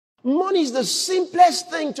Money is the simplest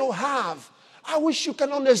thing to have. I wish you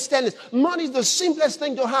can understand this. Money is the simplest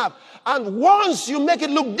thing to have. And once you make it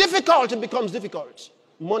look difficult, it becomes difficult.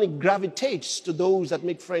 Money gravitates to those that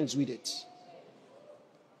make friends with it.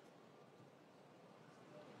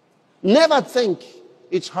 Never think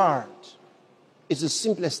it's hard. It's the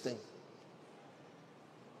simplest thing.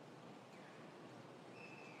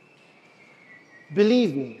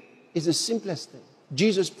 Believe me, it's the simplest thing.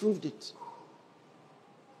 Jesus proved it.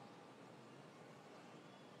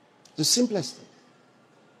 The simplest thing.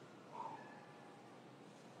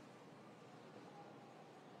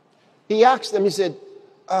 He asked them, he said,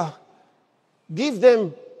 give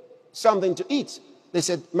them something to eat. They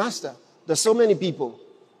said, Master, there's so many people.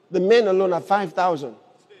 The men alone are 5,000.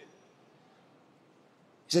 He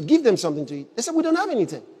said, give them something to eat. They said, we don't have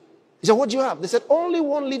anything. He said, what do you have? They said, only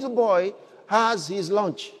one little boy has his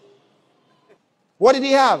lunch. What did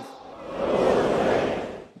he have?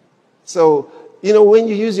 So, when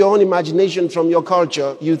you use your own imagination from your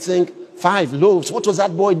culture, you think, 5 loaves. What was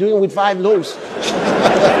that boy doing with 5 loaves?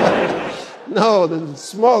 No, the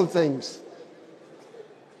small things.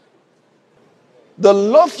 The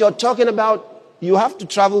loaf you're talking about, you have to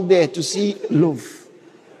travel there to see loaf.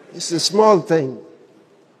 It's a small thing.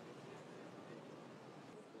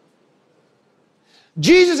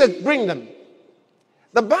 Jesus said, bring them.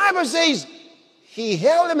 The Bible says, he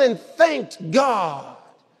held them and thanked God,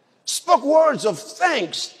 spoke words of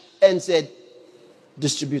thanks, and said,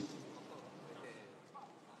 distribute.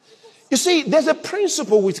 You see, there's a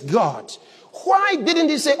principle with God. Why didn't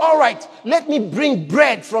he say, all right, let me bring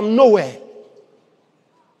bread from nowhere?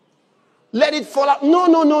 Let it fall out.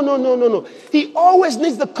 No. He always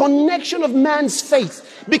needs the connection of man's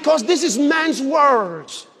faith, because this is man's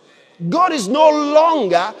word. God is no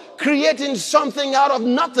longer creating something out of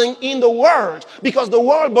nothing in the world, because the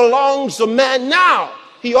world belongs to man now.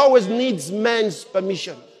 He always needs man's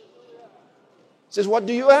permission. He says, what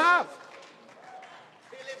do you have?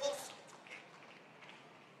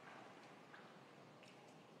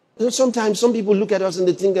 Sometimes some people look at us and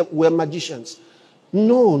they think that we're magicians.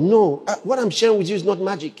 No. What I'm sharing with you is not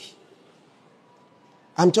magic.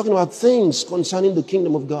 I'm talking about things concerning the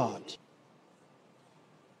kingdom of God.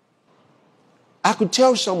 I could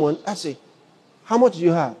tell someone, I say, how much do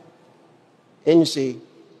you have? And you say,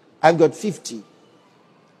 I've got 50.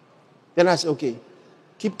 Then I say, okay,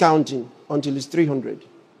 keep counting until it's 300.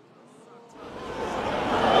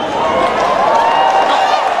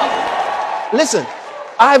 Listen,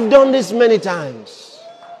 I've done this many times.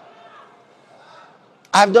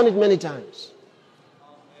 I've done it many times.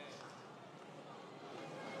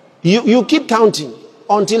 You keep counting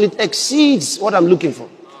until it exceeds what I'm looking for.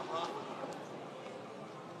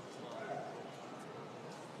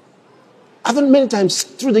 I've done it many times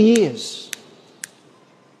through the years.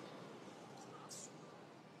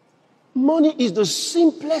 Money is the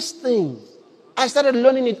simplest thing. I started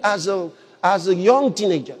learning it as a young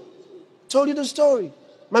teenager. Told you the story.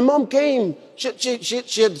 My mom came. She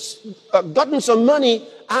had gotten some money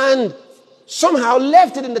and somehow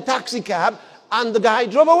left it in the taxi cab, and the guy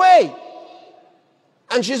drove away.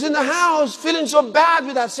 And she's in the house feeling so bad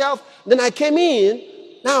with herself. Then I came in.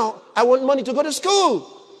 Now I want money to go to school,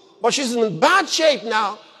 but she's in bad shape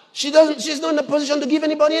now. She's not in a position to give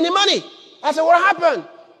anybody any money. I said, what happened?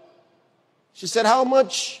 She said how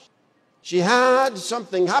much she had.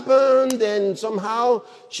 Something happened, and somehow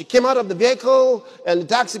she came out of the vehicle and the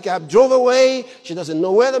taxi cab drove away. She doesn't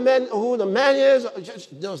know who the man is.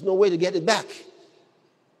 There's no way to get it back.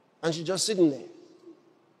 And she's just sitting there.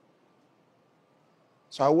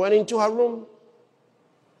 So I went into her room,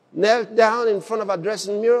 knelt down in front of her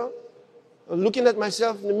dressing mirror, looking at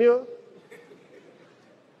myself in the mirror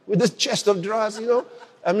with this chest of drawers,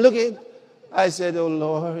 I'm looking. I said, oh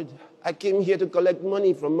Lord, I came here to collect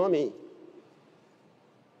money from mommy.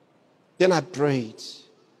 Then I prayed,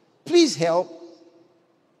 please help.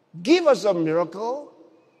 Give us a miracle.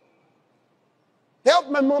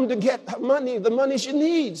 Help my mom to get her money, the money she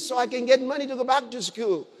needs, so I can get money to go back to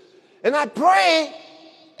school. And I pray,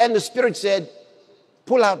 and the Spirit said,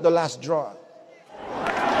 pull out the last drawer.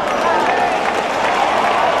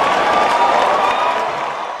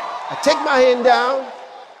 I take my hand down.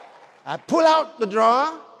 I pull out the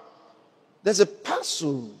drawer. There's a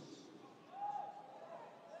parcel.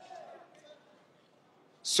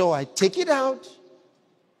 So I take it out,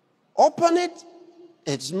 open it,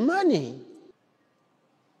 it's money.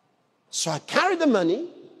 So I carry the money.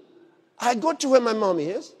 I go to where my mom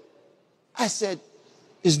is. I said,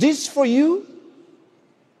 is this for you?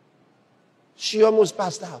 She almost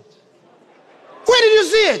passed out. Where did you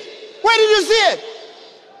see it? Where did you see it?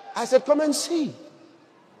 I said, come and see.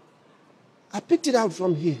 I picked it out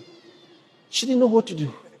from here. She didn't know what to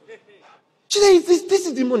do. She said, this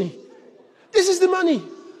is the money. This is the money.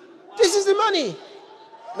 This is the money.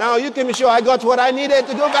 Now you can be sure I got what I needed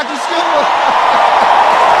to go back to school.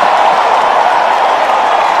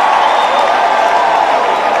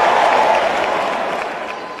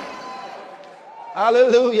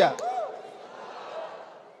 Hallelujah.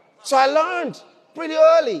 So I learned pretty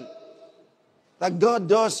early that God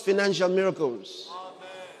does financial miracles.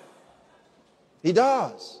 He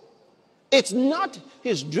does. It's not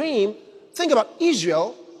his dream. Think about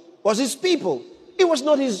Israel was his people. It was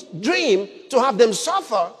not his dream to have them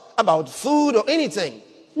suffer about food or anything.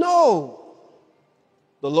 No.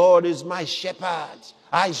 The Lord is my shepherd.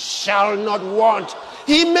 I shall not want.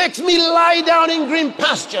 He makes me lie down in green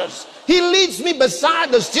pastures. He leads me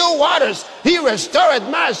beside the still waters. He restoreth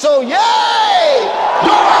my soul. Yea! Though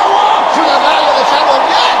I walk through the valley of the shadow of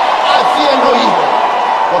death, I fear no evil.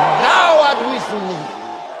 For thou art with me.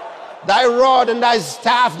 Thy rod and thy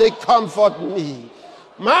staff, they comfort me.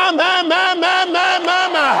 Mama.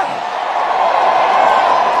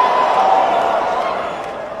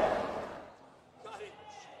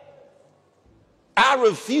 I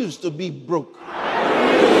refuse to be broke.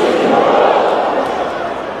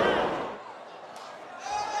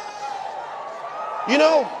 You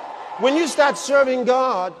know, when you start serving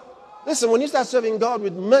God, listen, when you start serving God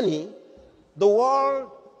with money, the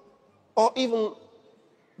world or even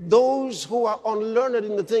those who are unlearned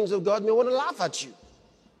in the things of God may want to laugh at you.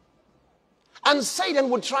 And Satan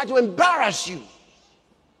would try to embarrass you.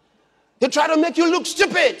 He'll try to make you look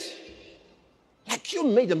stupid. Like you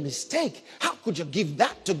made a mistake. How could you give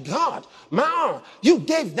that to God? Ma, you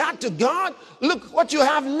gave that to God? Look what you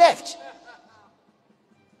have left.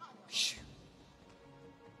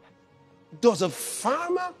 Does a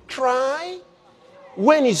farmer cry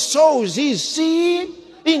when he sows his seed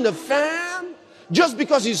in the farm? Just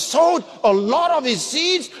because he sowed a lot of his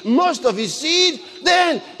seeds, most of his seeds,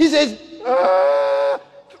 then he says,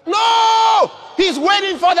 no! He's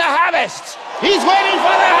waiting for the harvest. He's waiting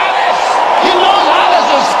for the harvest. He knows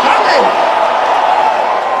harvest is coming.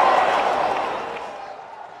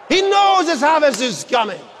 He knows his harvest is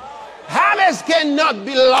coming. Harvest cannot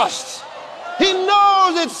be lost. He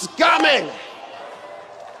knows it's coming.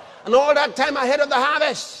 And all that time ahead of the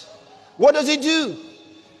harvest, what does he do?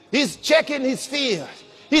 He's checking his field.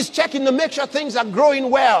 He's checking to make sure things are growing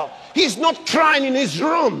well. He's not crying in his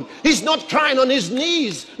room. He's not crying on his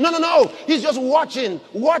knees. No. He's just watching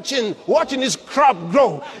his crop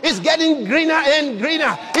grow. It's getting greener and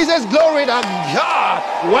greener. He says, glory to God.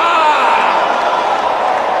 Wow.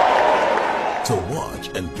 To watch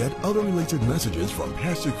and get other related messages from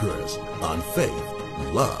Pastor Chris on faith,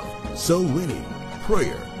 love, soul winning,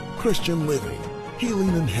 prayer, Christian living, healing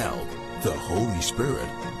and health, the Holy Spirit,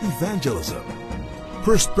 evangelism,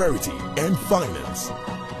 prosperity and finance,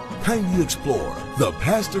 kindly explore the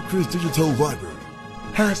Pastor Chris Digital Library.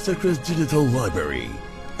 Pastor Chris Digital Library,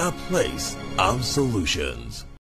 a place of solutions.